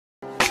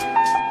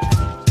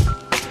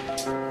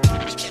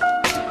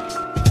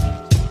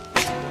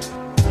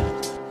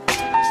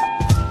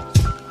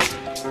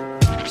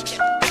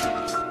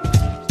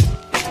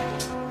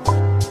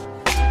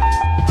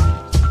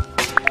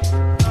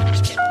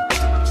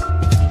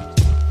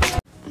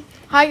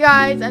Hi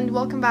guys, and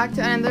welcome back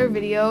to another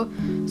video.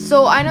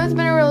 So I know it's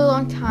been a really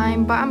long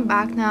time, but I'm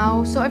back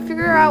now. So I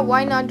figured out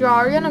why not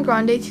draw Ariana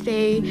Grande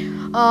today,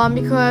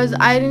 because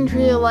I didn't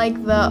really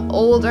like the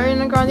old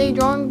Ariana Grande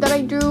drawing that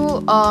I drew.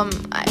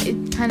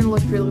 It kind of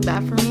looked really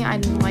bad for me. I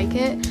didn't like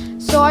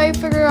it. So I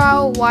figured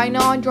out why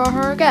not draw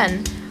her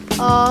again.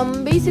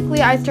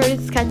 Basically I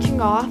started sketching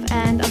off,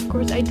 and of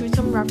course I drew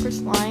some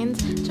reference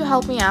lines to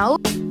help me out.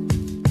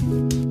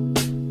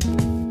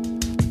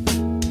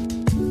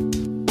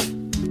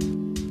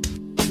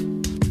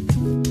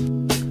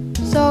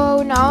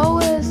 So now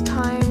it's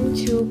time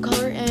to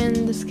color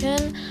in the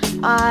skin.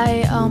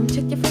 I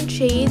took different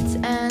shades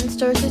and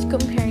started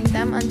comparing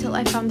them until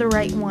I found the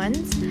right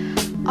ones.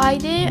 I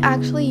didn't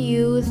actually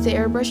use the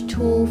airbrush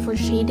tool for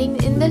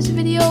shading in this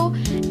video.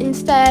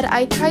 Instead,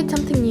 I tried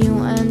something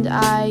new and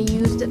I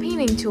used the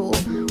painting tool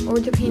or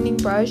the painting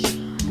brush,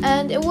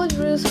 and it was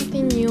really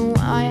something new.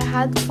 I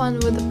had fun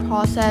with the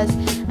process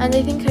and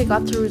I think I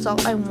got the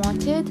result I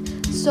wanted.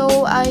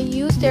 So I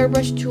used the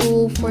airbrush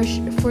tool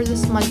for the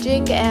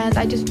smudging, and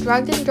I just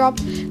dragged and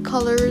dropped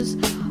colors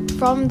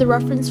from the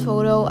reference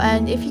photo.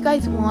 And if you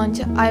guys want,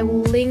 I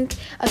will link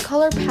a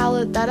color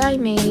palette that I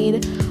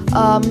made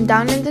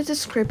down in the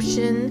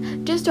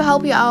description, just to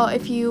help you out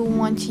if you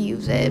want to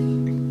use it.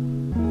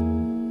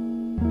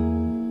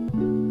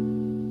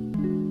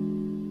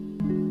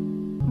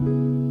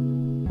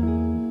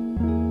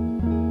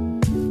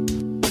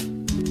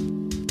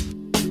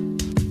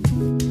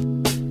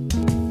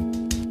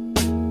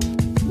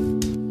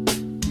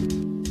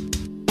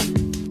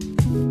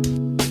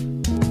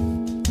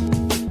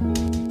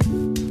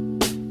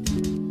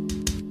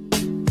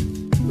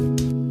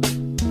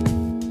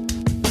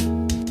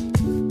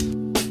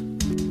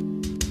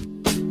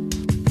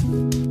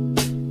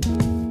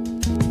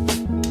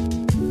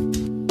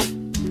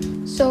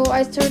 So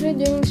I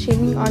started doing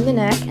shading on the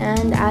neck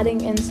and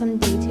adding in some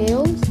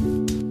details.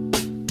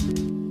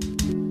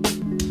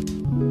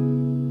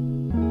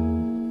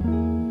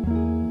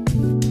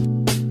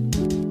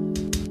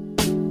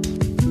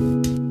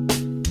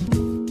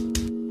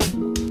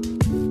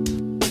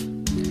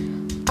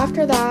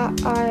 After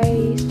that,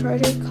 I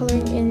started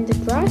coloring in the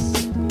dress.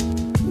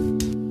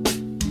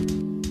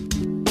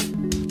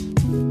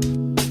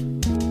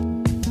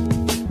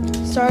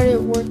 Started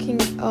working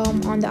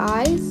on the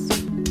eyes.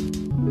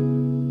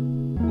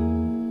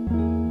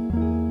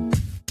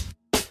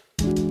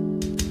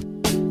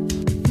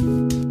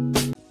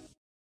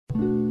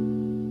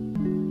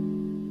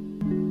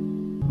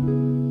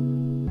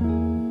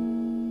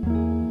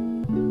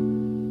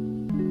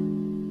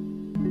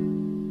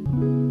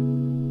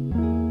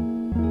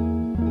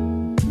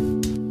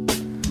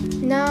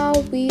 Now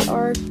we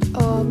are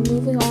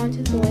moving on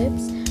to the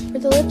lips. For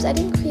the lips, I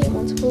didn't create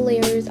multiple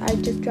layers. I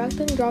just dragged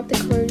and dropped the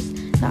colors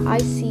that I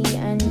see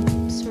and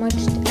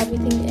smudged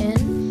everything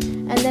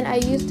in. And then I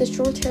used the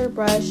short hair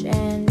brush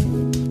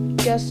and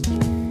just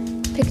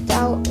picked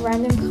out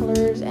random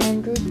colors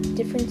and drew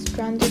different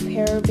strands of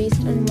hair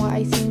based on what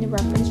I see in the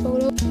reference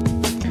photo.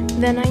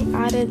 Then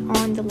I added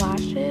on the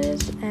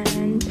lashes,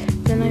 and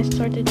then I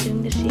started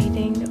doing the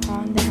shading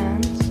on the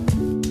hands.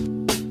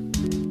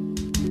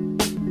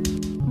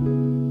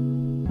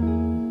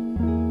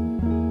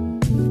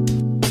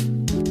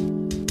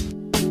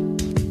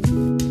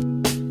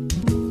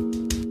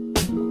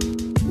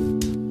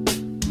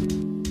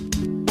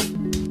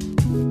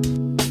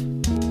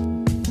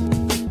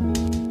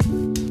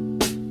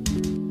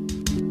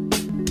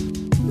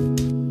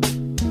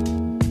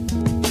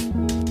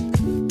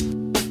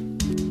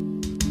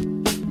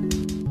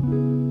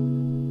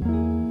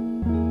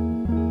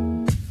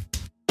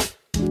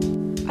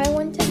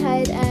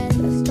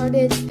 And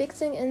started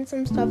fixing in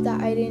some stuff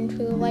that I didn't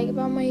really like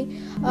about my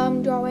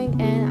drawing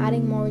and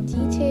adding more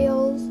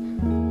details.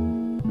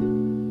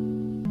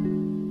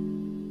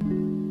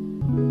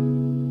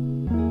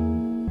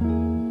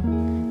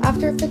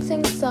 After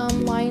fixing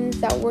some lines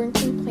that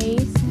weren't in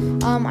place,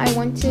 I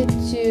wanted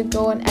to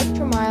go an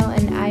extra mile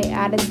and I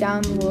added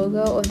down the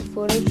logo of the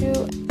photo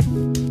shoot.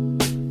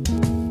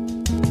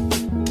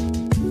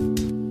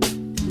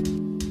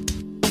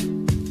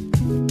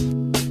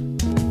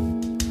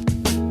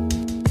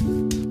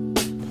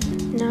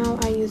 Now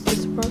I use the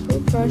sparkle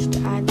brush to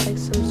add like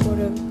some sort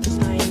of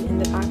design in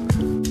the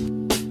background.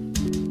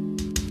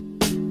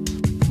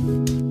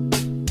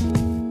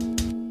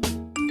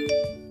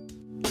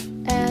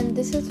 And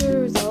this is the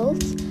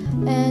result.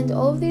 And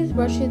all of these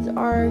brushes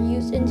are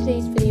used in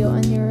today's video,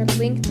 and they're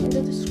linked in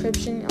the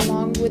description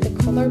along with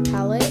the color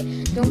palette.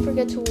 Don't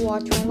forget to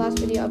watch my last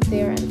video up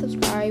there and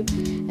subscribe,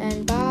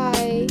 and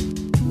bye!